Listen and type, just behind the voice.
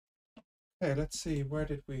Okay, let's see, where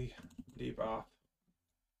did we leave off?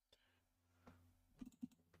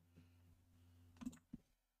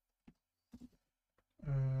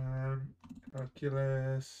 Um,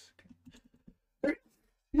 Calculus.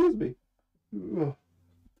 Excuse me. Ugh.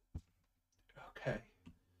 Okay.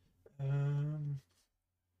 Um,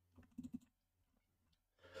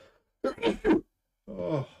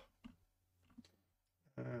 oh.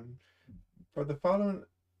 Um, for the following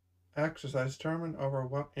exercise, determine over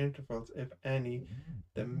what intervals, if any,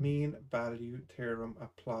 the mean value theorem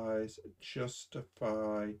applies.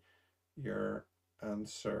 Justify your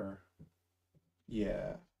answer.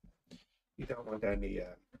 Yeah, you don't want any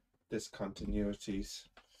discontinuities.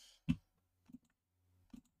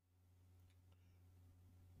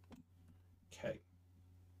 Okay.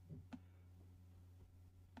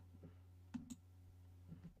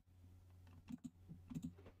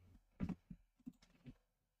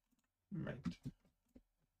 Right.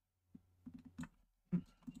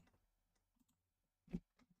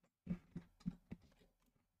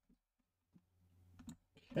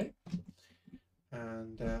 Okay.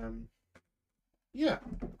 And yeah,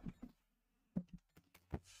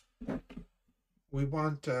 we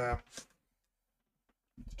want the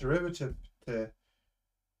derivative to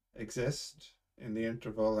exist in the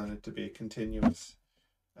interval and it to be a continuous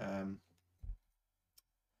um,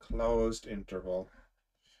 closed interval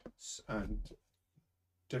and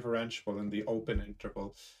differentiable in the open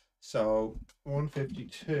interval. So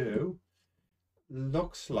 152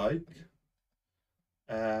 looks like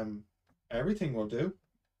everything will do.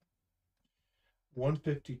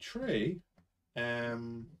 153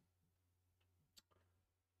 um,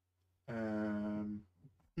 um,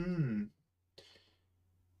 hmm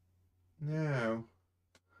now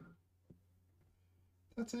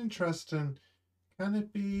that's interesting. Can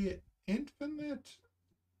it be infinite?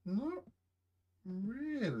 Not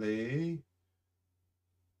really,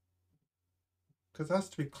 because it has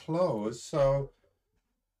to be closed. So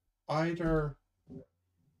either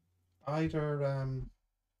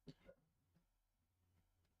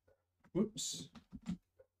whoops.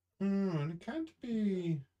 It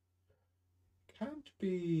can't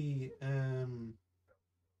be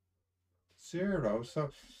 0. So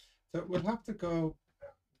we'll have to go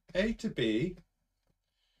A to B.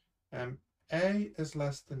 A is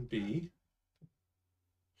less than B,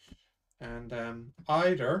 and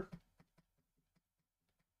either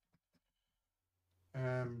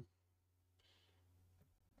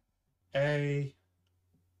A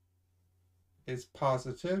is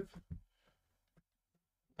positive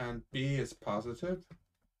and B is positive,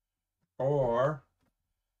 or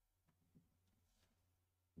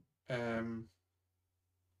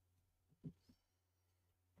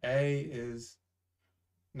A is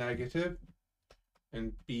negative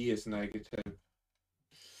and B is negative.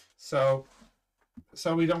 So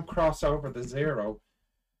we don't cross over the 0.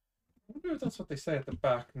 I wonder if that's what they say at the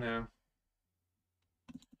back now.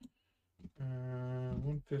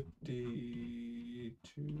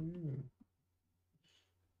 152.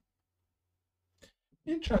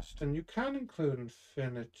 Interesting. You can include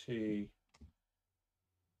infinity.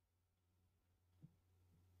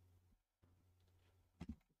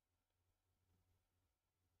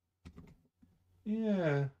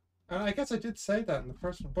 Yeah. I guess I did say that in the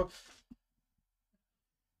first one, but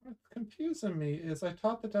what's confusing me is I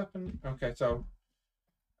thought the definition. Okay, so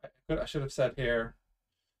I should have said here,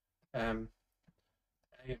 A and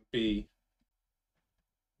B,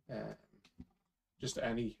 just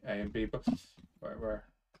any A and B, but where?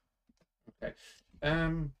 Okay.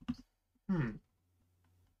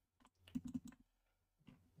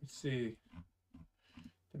 Let's see.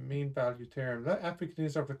 The mean value theorem. Let f be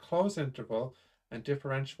continuous over the closed interval and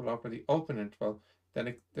differentiable over the open interval, then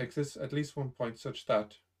it exists at least one point such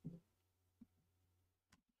that.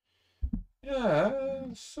 Yeah,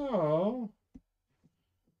 so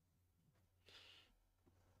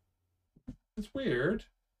it's weird.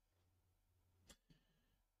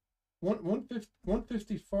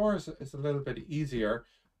 154 is a little bit easier.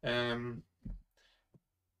 It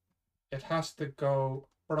has to go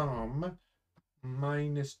from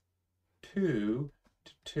 -2 to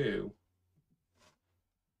 2.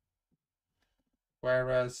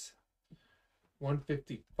 Whereas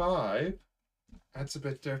 155, that's a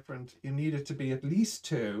bit different. You need it to be at least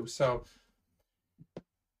 2. So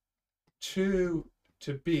 2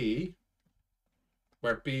 to B,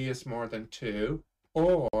 where B is more than 2,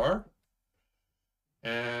 or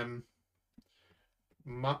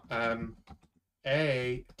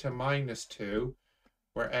A to -2,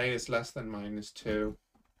 where A is less than -2.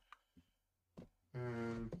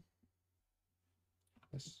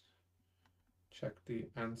 Let's check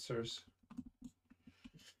the answers.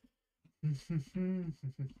 Why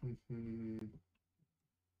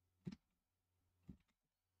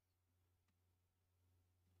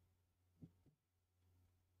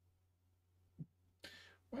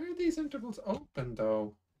are these intervals open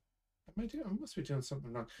though? I must be doing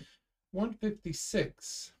something wrong.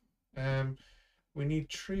 156. We need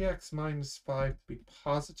 3x minus 5 to be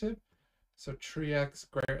positive. So 3x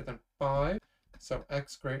greater than 5. So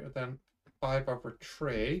x greater than 5 over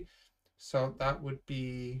 3. So that would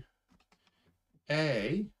be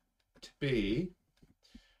a to b,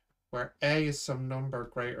 where a is some number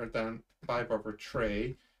greater than 5 over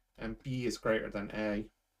 3, and b is greater than a.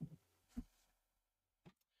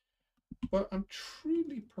 But I'm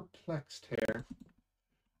truly perplexed here,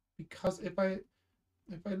 because if I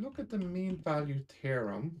look at the mean value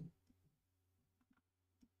theorem,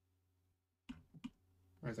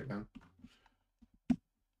 where's it gone?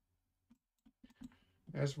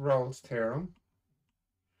 There's Rolle's theorem.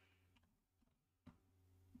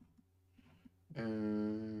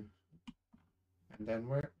 And then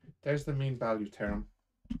there's the mean value theorem.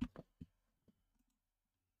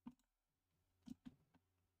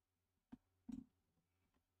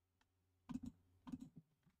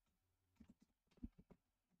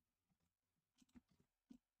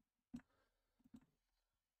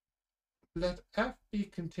 Let f be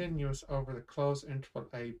continuous over the closed interval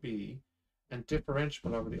AB and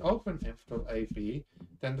differentiable over the open interval AB,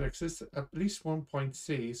 then there exists at least one point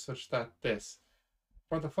C such that this.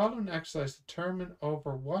 For the following exercise, determine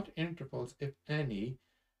over what intervals, if any,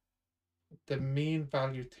 the mean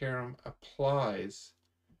value theorem applies.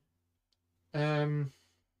 Yeah,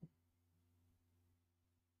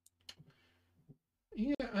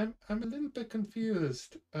 I'm a little bit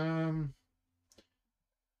confused.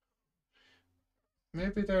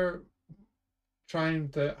 Maybe they're trying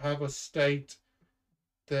to have us state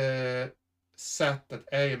the set that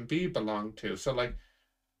A and B belong to. So like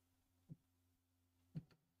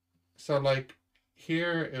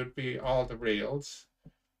here it would be all the reals,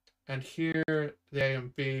 and here the A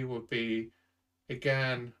and B would be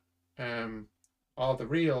again all the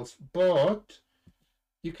reals, but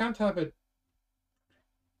you can't have it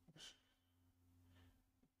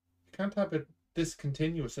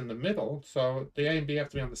discontinuous in the middle, so the A and B have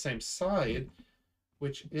to be on the same side,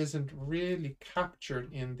 which isn't really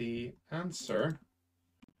captured in the answer.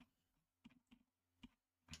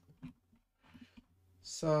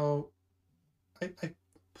 So I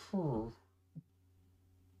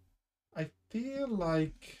feel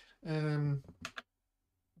like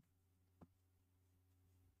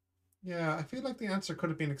yeah, I feel like the answer could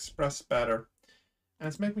have been expressed better. And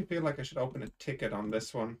it's making me feel like I should open a ticket on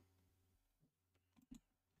this one.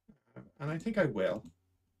 And I think I will,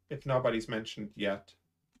 if nobody's mentioned yet.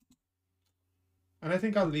 And I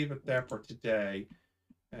think I'll leave it there for today.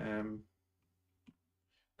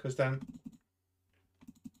 Because then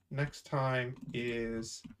next time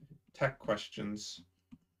is tech questions.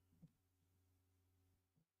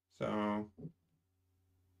 So,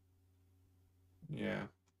 yeah.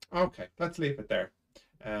 Okay, let's leave it there.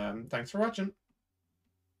 Thanks for watching.